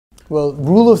Well,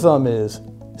 rule of thumb is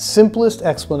simplest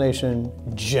explanation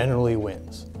generally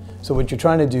wins. So what you're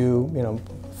trying to do,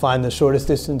 find the shortest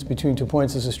distance between 2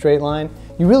 points is a straight line.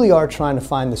 You really are trying to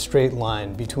find the straight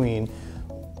line between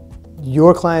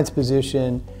your client's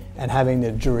position and having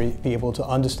the jury be able to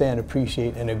understand,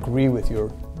 appreciate, and agree with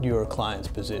your client's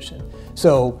position.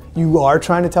 So you are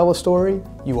trying to tell a story,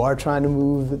 you are trying to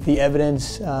move the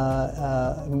evidence,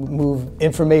 move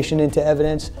information into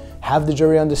evidence, have the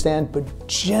jury understand, but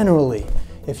generally,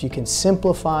 if you can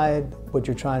simplify what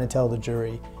you're trying to tell the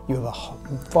jury, you have a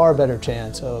far better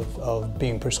chance of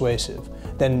being persuasive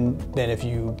than if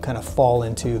you kind of fall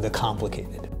into the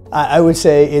complicated. I would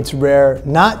say it's rare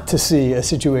not to see a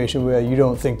situation where you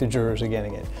don't think the jurors are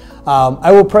getting it.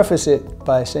 I will preface it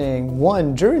by saying,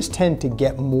 one, jurors tend to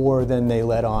get more than they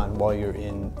let on while you're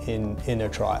in a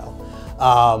trial.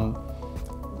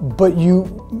 But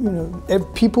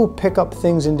people pick up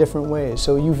things in different ways,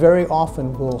 so you very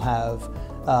often will have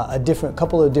a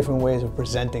couple of different ways of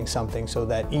presenting something so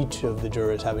that each of the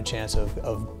jurors have a chance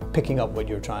of picking up what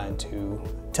you're trying to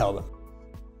tell them.